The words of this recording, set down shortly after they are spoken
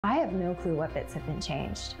I have no clue what bits have been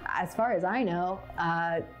changed. As far as I know,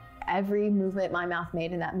 every movement my mouth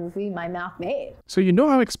made in that movie, my mouth made. So you know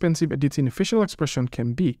how expensive editing facial expression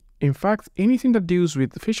can be. In fact, anything that deals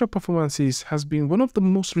with facial performances has been one of the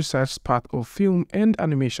most researched parts of film and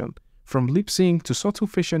animation, from lip sync to subtle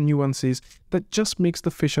facial nuances that just makes the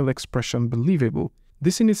facial expression believable.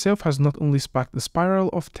 This in itself has not only sparked the spiral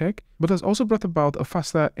of tech, but has also brought about a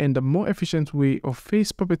faster and a more efficient way of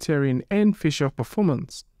face puppeteering and facial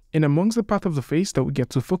performance. And amongst the part of the face that we get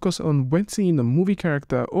to focus on when seeing a movie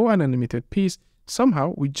character or an animated piece,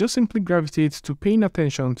 somehow we just simply gravitate to paying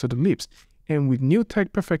attention to the lips. And with new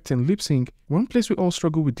tech perfecting lip sync, one place we all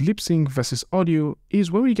struggle with lip sync versus audio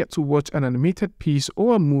is when we get to watch an animated piece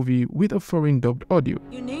or a movie with a foreign dubbed audio.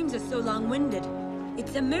 Your names are so long-winded.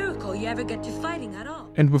 It's a miracle you ever get to fighting at all.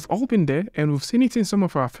 And we've all been there, and we've seen it in some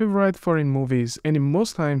of our favorite foreign movies, and in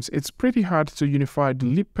most times it's pretty hard to unify the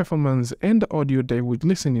lip performance and the audio that we're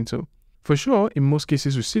listening to. For sure, in most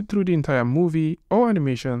cases we sit through the entire movie or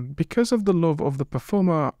animation because of the love of the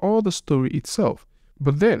performer or the story itself.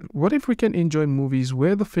 But then, what if we can enjoy movies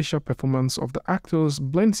where the facial performance of the actors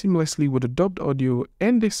blend seamlessly with the dubbed audio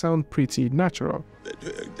and they sound pretty natural?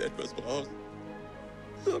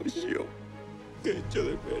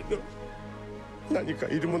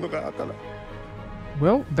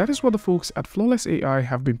 Well, that is what the folks at Flawless AI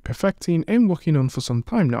have been perfecting and working on for some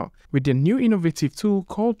time now, with their new innovative tool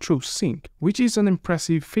called TrueSync, which is an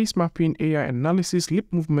impressive face mapping AI analysis lip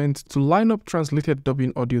movement to line up translated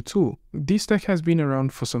dubbing audio tool. This tech has been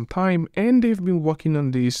around for some time and they've been working on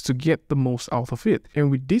this to get the most out of it. And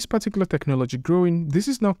with this particular technology growing, this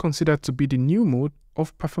is now considered to be the new mode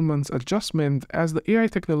of performance adjustment, as the AI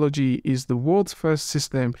technology is the world's first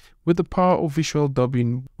system with the power of visual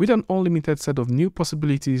dubbing with an unlimited set of new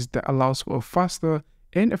possibilities that allows for a faster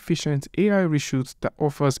and efficient AI reshoot that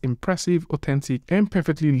offers impressive, authentic, and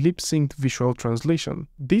perfectly lip-synced visual translation.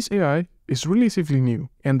 This AI is relatively new,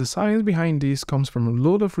 and the science behind this comes from a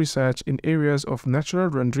load of research in areas of natural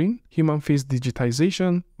rendering, human face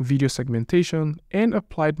digitization, video segmentation, and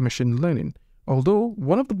applied machine learning. Although,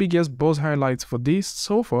 one of the biggest buzz highlights for this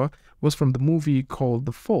so far was from the movie called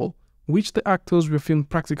The Fall, which the actors were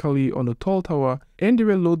filmed practically on a tall tower and there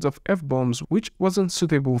were loads of F-bombs which wasn't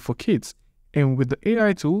suitable for kids. And with the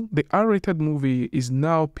AI tool, the R-rated movie is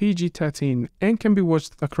now PG-13 and can be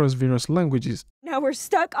watched across various languages. Now we're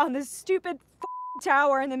stuck on this stupid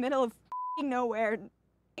tower in the middle of nowhere.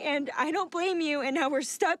 And I don't blame you, and now we're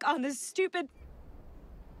stuck on this stupid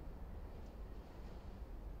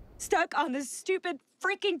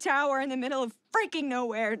freaking tower in the middle of freaking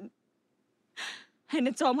nowhere. And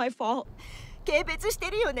it's all my fault. Es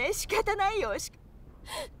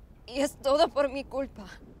todo por mi culpa.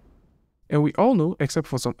 And we all know, except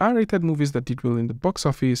for some R-rated movies that did well in the box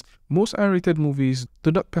office, most R-rated movies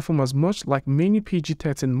do not perform as much like many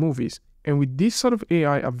PG-13 movies. And with this sort of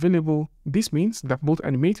AI available, this means that both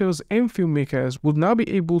animators and filmmakers will now be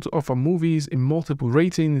able to offer movies in multiple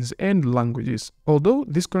ratings and languages. Although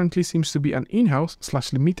this currently seems to be an in-house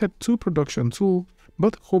 / limited to production tool,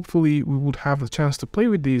 but hopefully we would have the chance to play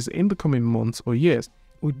with these in the coming months or years.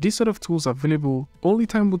 With this set of tools available, only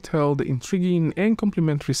time will tell the intriguing and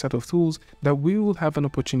complementary set of tools that we will have an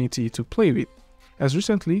opportunity to play with. As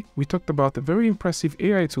recently, we talked about a very impressive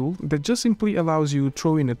AI tool that just simply allows you to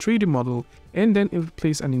throw in a 3D model and then it will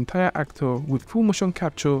replace an entire actor with full motion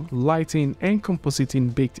capture, lighting, and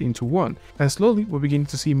compositing baked into one. And slowly, we're beginning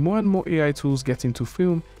to see more and more AI tools get into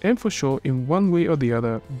film, and for sure, in one way or the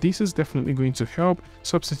other, this is definitely going to help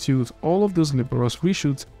substitute all of those laborious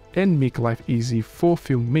reshoots and make life easy for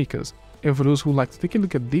filmmakers. And for those who like to take a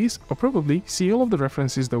look at these or probably see all of the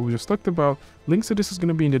references that we just talked about, links to this is going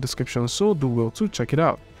to be in the description, so do well to check it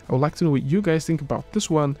out. I would like to know what you guys think about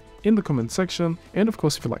this one in the comment section, and of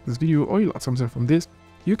course if you like this video or you like something from this,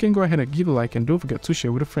 you can go ahead and give a like and don't forget to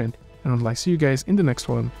share with a friend, and I'd like to see you guys in the next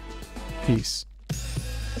one. Peace.